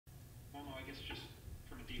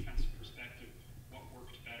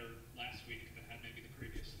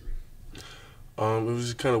It was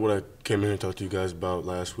just kind of what I came here and talked to you guys about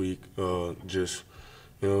last week. Just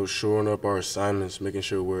shoring up our assignments, making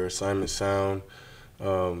sure we're assignment sound,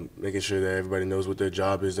 making sure that everybody knows what their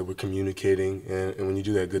job is, that we're communicating, and when you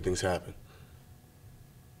do that, good things happen.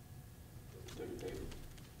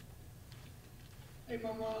 Hey,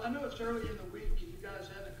 Momo, I know it's early in the week and you guys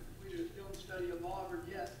haven't completed a film study of Auburn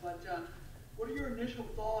yet, but what are your initial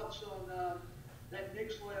thoughts on that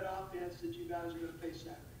Knicks-led offense that you guys are going to face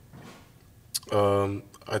Saturday?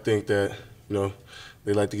 I think that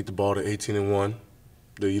they like to get the ball to 18-1.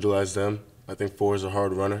 They utilize them. I think Four is a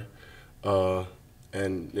hard runner,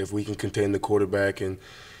 and if we can contain the quarterback and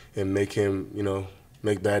make him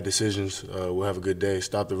make bad decisions, we'll have a good day.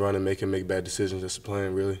 Stop the run and make him make bad decisions. That's the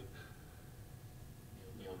plan, really.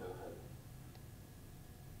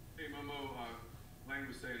 Hey, Momo, Lane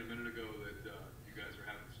was saying a minute ago that you guys are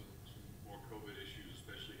having some more COVID issues,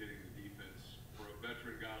 especially hitting the defense. For a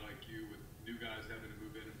veteran guy like you, with new guys having to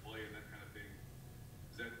move in and play and that kind of thing,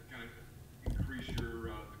 does that kind of increase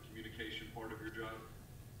your the communication part of your job?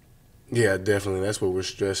 Yeah, definitely. That's what we're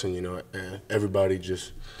stressing. Everybody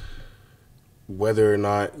just, whether or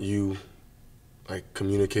not you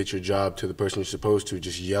communicate your job to the person you're supposed to,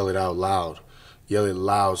 just yell it out loud. Yell it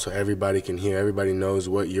loud so everybody can hear. Everybody knows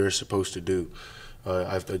what you're supposed to do.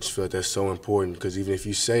 I just feel like that's so important because even if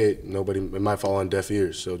you say it, it might fall on deaf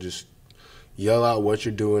ears. So just yell out what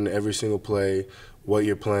you're doing every single play, what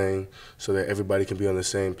you're playing, so that everybody can be on the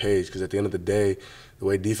same page. Because at the end of the day, the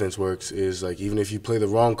way defense works is even if you play the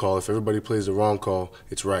wrong call, if everybody plays the wrong call,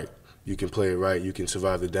 it's right. You can play it right. You can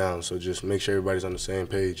survive the down. So just make sure everybody's on the same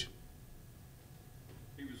page.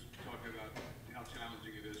 He was talking about how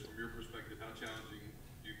challenging it is from your perspective. How challenging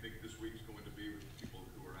do you think this week's going to be with people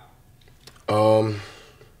who are out?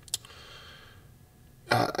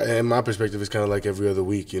 In my perspective, it's kind of like every other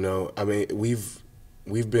week. I mean, we've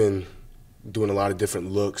been doing a lot of different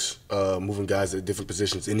looks, moving guys at different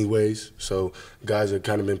positions anyways. So guys have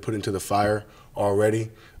kind of been put into the fire already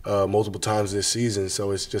multiple times this season.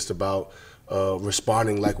 So it's just about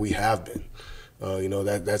responding like we have been.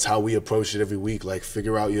 That's how we approach it every week.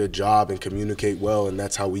 Figure out your job and communicate well, and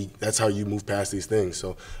that's how you move past these things.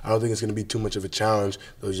 So I don't think it's going to be too much of a challenge.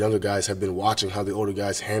 Those younger guys have been watching how the older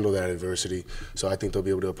guys handle that adversity, so I think they'll be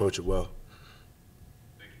able to approach it well.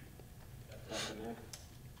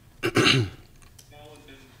 Ball has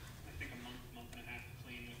been, I think, a month and a half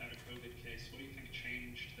clean without a COVID case. What do you think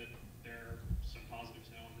changed that there are some positives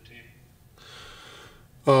now on the team?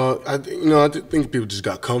 I think people just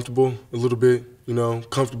got comfortable a little bit.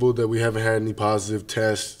 Comfortable that we haven't had any positive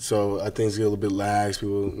tests, so I think it's get a little bit lax.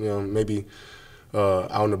 People, maybe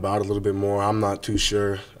out and about a little bit more. I'm not too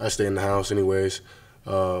sure. I stay in the house anyways,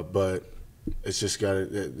 but it's just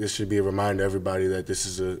this should be a reminder to everybody that this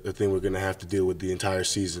is a thing we're going to have to deal with the entire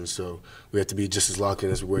season. So we have to be just as locked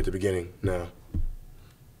in as we were at the beginning now.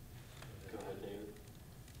 Go ahead, David.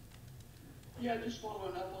 Yeah, just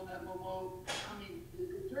following up on that, Momo. I mean,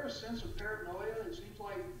 is there a sense of paranoia? It seems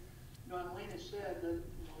like, and Lane has said that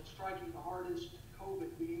it's striking the hardest, COVID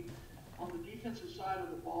being on the defensive side of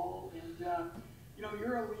the ball. And,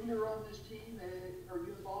 you're a leader on this team. Are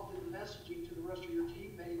you involved in the messaging to the rest of your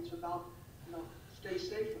teammates about, stay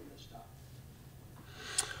safe from this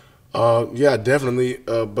stuff? Yeah, definitely.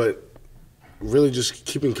 But really just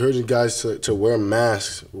keep encouraging guys to wear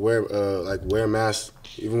masks, wear masks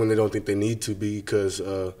even when they don't think they need to be, because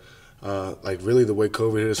really the way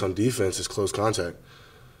COVID hit us on defense is close contact.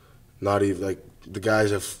 Not even the guys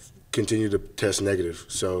have continued to test negative,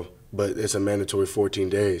 but it's a mandatory 14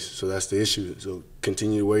 days, so that's the issue. So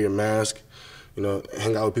continue to wear your mask,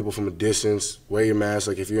 hang out with people from a distance, wear your mask.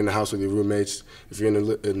 If you're in the house with your roommates, if you're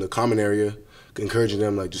in the common area, encouraging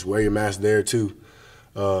them just wear your mask there too,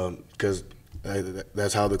 because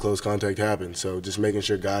that's how the close contact happens. So just making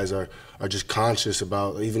sure guys are just conscious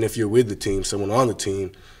about, even if you're with the team, someone on the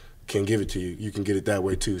team can give it to you. You can get it that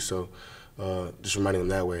way too. So just reminding them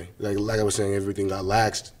that way. Like I was saying, everything got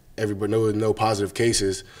laxed. Everybody, no positive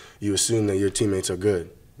cases. You assume that your teammates are good.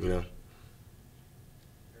 Sure,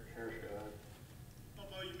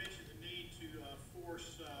 Although you mentioned the need to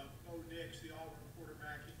force Bo Nix, the Auburn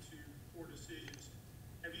quarterback, into poor decisions.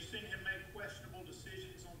 Have you seen him make questionable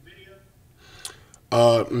decisions on video?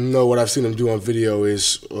 No, what I've seen him do on video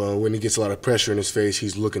is when he gets a lot of pressure in his face,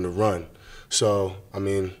 he's looking to run. So, I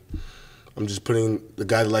mean, I'm just putting the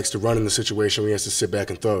guy that likes to run in the situation where he has to sit back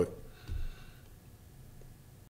and throw it.